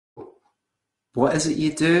What is it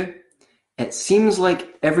you do? It seems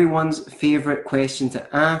like everyone's favourite question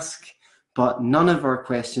to ask, but none of our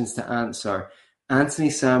questions to answer. Antony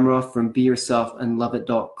Sammeroff from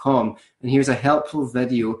BeYourselfAndLoveIt.com, and here's a helpful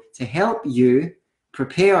video to help you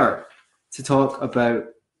prepare to talk about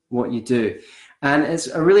what you do. And it's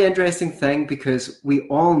a really interesting thing because we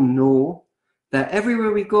all know that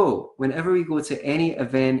everywhere we go, whenever we go to any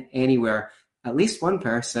event anywhere, at least one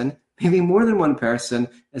person, maybe more than one person,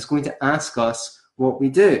 is going to ask us what we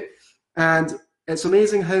do. And it's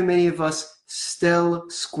amazing how many of us still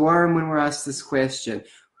squirm when we're asked this question.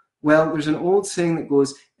 Well, there's an old saying that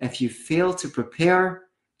goes, if you fail to prepare,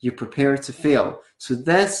 you prepare to fail. So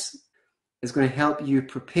this is going to help you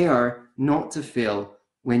prepare not to fail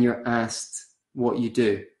when you're asked what you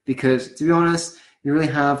do. Because to be honest, you really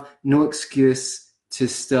have no excuse to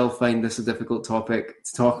still find this a difficult topic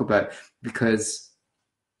to talk about because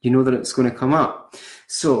you know that it's going to come up.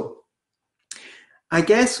 So I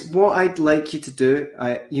guess what I'd like you to do,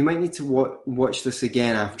 you might need to watch this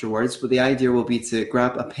again afterwards, but the idea will be to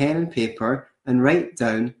grab a pen and paper and write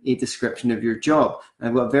down a description of your job.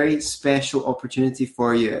 I've got a very special opportunity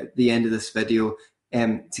for you at the end of this video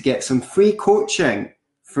to get some free coaching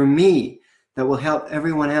from me that will help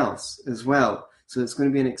everyone else as well. So it's going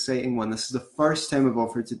to be an exciting one. This is the first time I've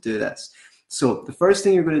offered to do this. So the first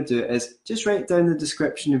thing you're going to do is just write down the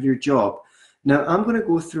description of your job. Now, I'm going to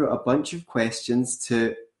go through a bunch of questions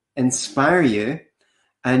to inspire you,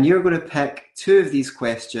 and you're going to pick two of these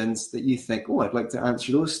questions that you think, oh, I'd like to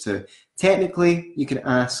answer those two. Technically, you could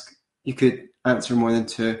answer more than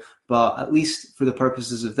two, but at least for the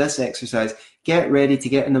purposes of this exercise, get ready to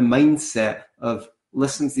get in the mindset of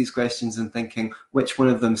listening to these questions and thinking which one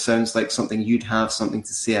of them sounds like something you'd have something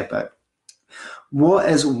to say about. What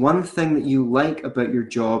is one thing that you like about your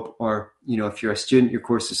job, or, if you're a student, your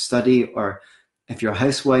course of study, or if you're a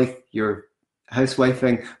housewife, you're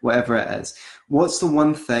housewifing, whatever it is. What's the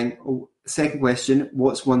one thing? Second question,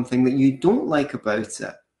 what's one thing that you don't like about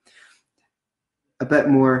it? A bit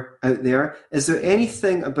more out there. Is there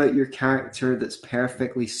anything about your character that's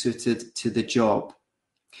perfectly suited to the job?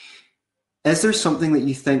 Is there something that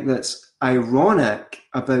you think that's ironic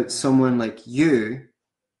about someone like you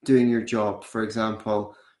doing your job? For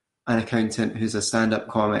example, an accountant who's a stand-up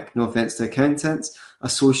comic, no offense to accountants, a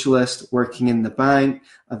socialist working in the bank,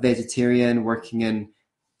 a vegetarian working in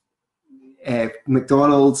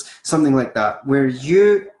McDonald's, something like that, where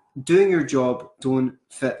you doing your job don't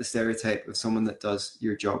fit the stereotype of someone that does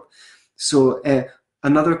your job. So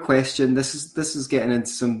another question, this is getting into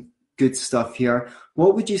some good stuff here.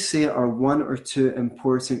 What would you say are one or two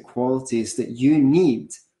important qualities that you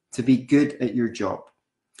need to be good at your job?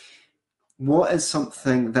 What is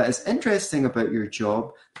something that is interesting about your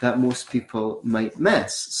job that most people might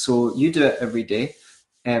miss? So you do it every day.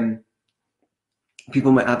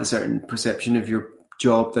 People might have a certain perception of your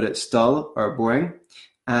job that it's dull or boring,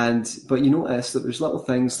 but you notice that there's little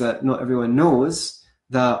things that not everyone knows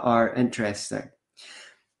that are interesting.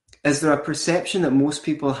 Is there a perception that most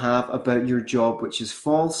people have about your job which is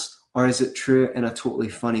false, or is it true in a totally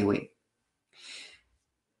funny way?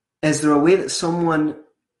 Is there a way that someone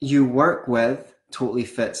you work with totally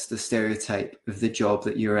fits the stereotype of the job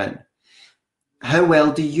that you're in? How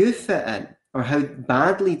well do you fit in, or how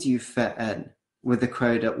badly do you fit in with the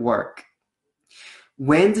crowd at work?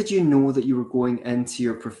 When did you know that you were going into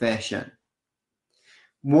your profession?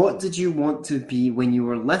 What did you want to be when you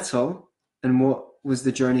were little, and what was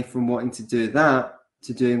the journey from wanting to do that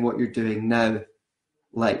to doing what you're doing now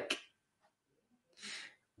like?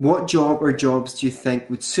 What job or jobs do you think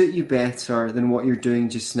would suit you better than what you're doing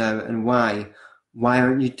just now, and why? Why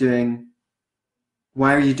are you doing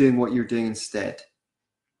what you're doing instead?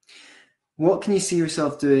 What can you see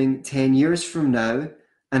yourself doing 10 years from now,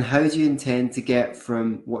 and how do you intend to get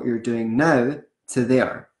from what you're doing now to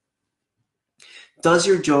there? Does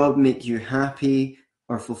your job make you happy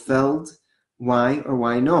or fulfilled? Why or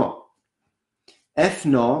why not? If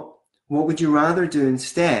not, what would you rather do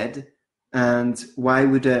instead? And why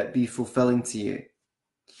would it be fulfilling to you?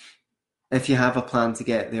 If you have a plan to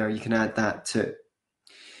get there, you can add that too.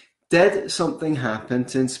 Did something happen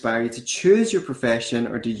to inspire you to choose your profession,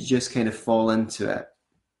 or did you just kind of fall into it?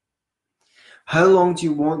 How long do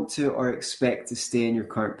you want to or expect to stay in your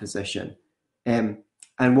current position? And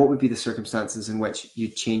what would be the circumstances in which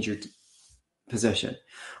you'd change your position?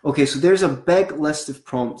 Okay, so there's a big list of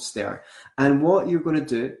prompts there. And what you're going to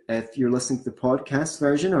do, if you're listening to the podcast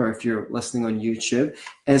version or if you're listening on YouTube,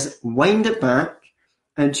 is wind it back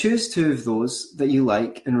and choose two of those that you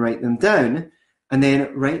like and write them down, and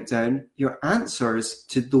then write down your answers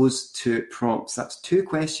to those two prompts. That's two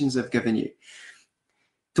questions I've given you.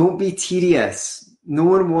 Don't be tedious. No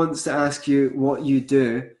one wants to ask you what you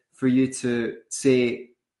do for you to say,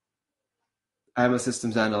 I'm a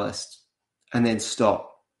systems analyst, and then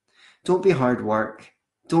stop. Don't be hard work.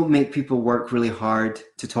 Don't make people work really hard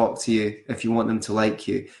to talk to you if you want them to like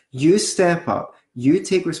you. You step up. You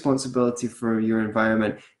take responsibility for your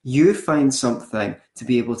environment. You find something to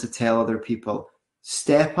be able to tell other people.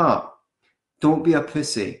 Step up. Don't be a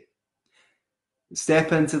pussy.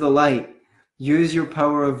 Step into the light. Use your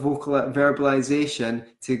power of vocal verbalization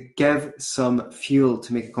to give some fuel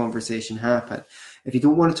to make a conversation happen. If you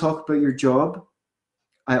don't want to talk about your job,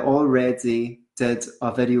 I already did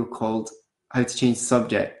a video called How to Change the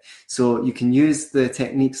Subject. So you can use the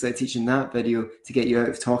techniques that I teach in that video to get you out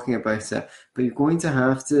of talking about it. But you're going to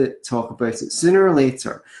have to talk about it sooner or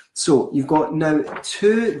later. So you've got now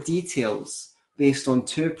 2 details based on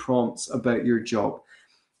 2 prompts about your job.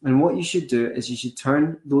 And what you should do is you should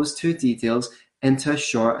turn those 2 details into a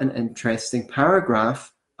short and interesting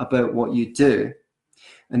paragraph about what you do.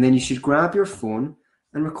 And then you should grab your phone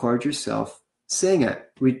and record yourself saying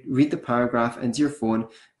it. Read the paragraph into your phone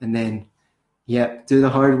and then, do the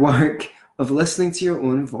hard work of listening to your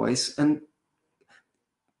own voice and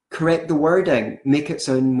correct the wording. Make it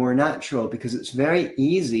sound more natural, because it's very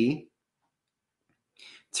easy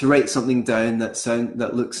to write something down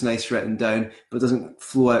that looks nice written down but doesn't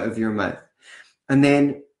flow out of your mouth. And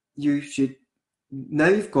then now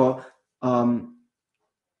you've got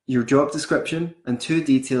your job description and 2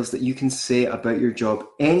 details that you can say about your job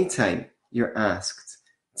anytime you're asked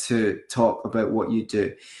to talk about what you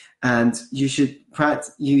do. And you should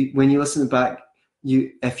practice, when you listen back,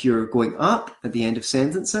 if you're going up at the end of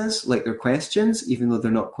sentences, like they're questions, even though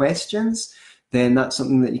they're not questions, then that's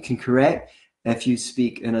something that you can correct. If you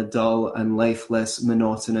speak in a dull and lifeless,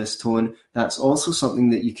 monotonous tone, that's also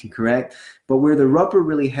something that you can correct. But where the rubber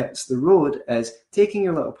really hits the road is taking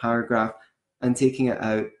your little paragraph and taking it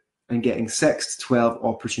out and getting 6 to 12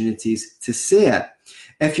 opportunities to say it.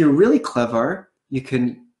 If you're really clever, you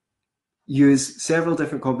can use several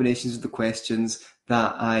different combinations of the questions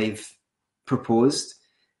that I've proposed,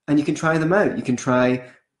 and you can try them out. You can try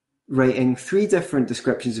writing 3 different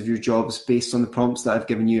descriptions of your jobs based on the prompts that I've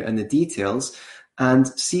given you and the details, and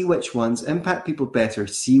see which ones impact people better,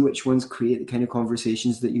 see which ones create the kind of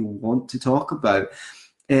conversations that you want to talk about.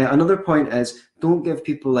 Another point is, don't give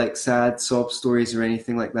people like sad sob stories or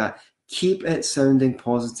anything like that. Keep it sounding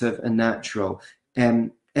positive and natural.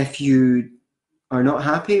 If you are not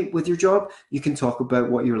happy with your job, you can talk about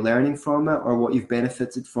what you're learning from it, or what you've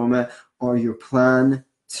benefited from it, or your plan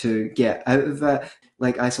to get out of it.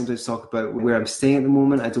 Like I sometimes talk about where I'm staying at the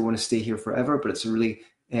moment. I don't want to stay here forever, but it's a really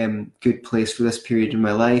good place for this period in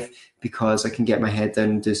my life, because I can get my head down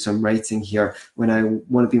and do some writing here. When I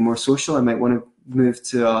want to be more social, I might want to move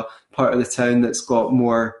to a part of the town that's got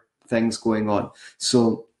more things going on.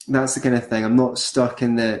 So that's the kind of thing. I'm not stuck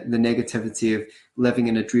in the negativity of living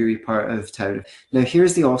in a dreary part of town. Now,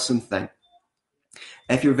 here's the awesome thing.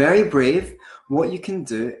 If you're very brave, what you can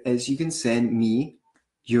do is you can send me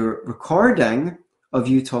your recording of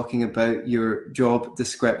you talking about your job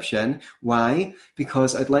description. Why?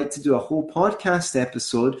 Because I'd like to do a whole podcast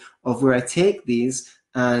episode of where I take these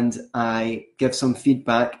and I give some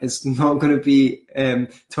feedback. It's not going to be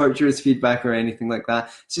torturous feedback or anything like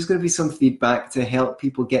that. It's just going to be some feedback to help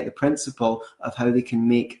people get the principle of how they can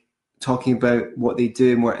make talking about what they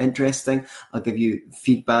do more interesting. I'll give you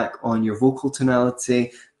feedback on your vocal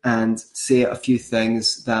tonality and say a few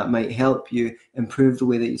things that might help you improve the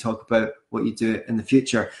way that you talk about what you do in the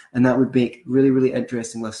future. And that would make really, really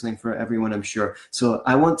interesting listening for everyone, I'm sure. So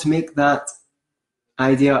I want to make that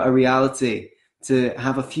idea a reality, to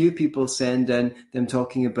have a few people send in them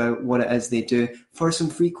talking about what it is they do for some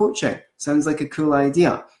free coaching. Sounds like a cool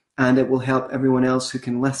idea, and it will help everyone else who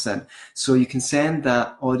can listen. So you can send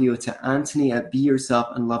that audio to Antony at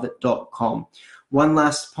beyourselfandloveit.com. One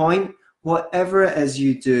last point, whatever it is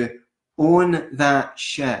you do, own that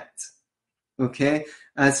shit. Okay?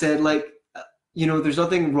 I said, there's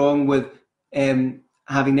nothing wrong with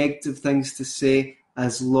having negative things to say,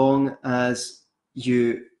 as long as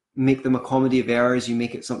you make them a comedy of errors, you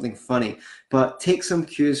make it something funny. But take some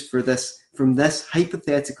cues from this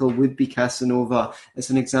hypothetical would-be Casanova. It's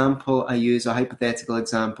an example I use, a hypothetical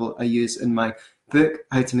example I use in my book,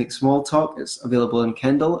 How to Make Small Talk. It's available on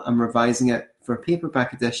Kindle. I'm revising it for a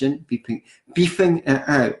paperback edition, beefing it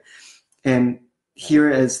out. And here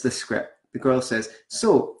is the script. The girl says,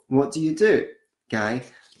 "So, what do you do?" Guy,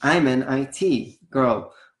 "I'm in IT."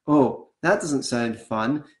 Girl, "Oh, that doesn't sound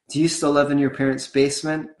fun. Do you still live in your parents'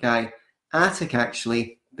 basement?" Guy, "Attic,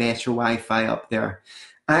 actually. Better Wi-Fi up there."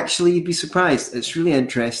 Actually, you'd be surprised. It's really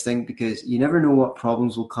interesting because you never know what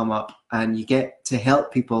problems will come up, and you get to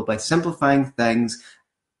help people by simplifying things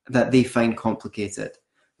that they find complicated.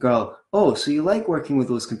 Girl, oh, so you like working with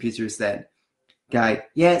those computers then? Guy,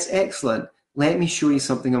 yeah, it's excellent. Let me show you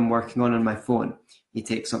something I'm working on my phone. He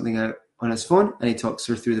takes something out on his phone and he talks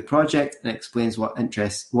her through the project and explains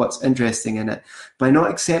what's interesting in it. By not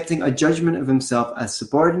accepting a judgment of himself as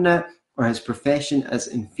subordinate or his profession as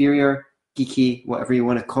inferior, geeky, whatever you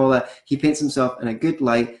want to call it, he paints himself in a good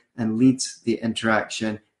light and leads the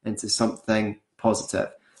interaction into something positive.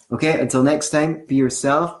 Okay, until next time, be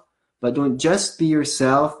yourself, but don't just be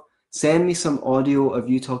yourself. Send me some audio of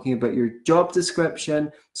you talking about your job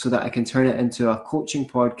description so that I can turn it into a coaching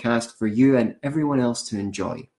podcast for you and everyone else to enjoy.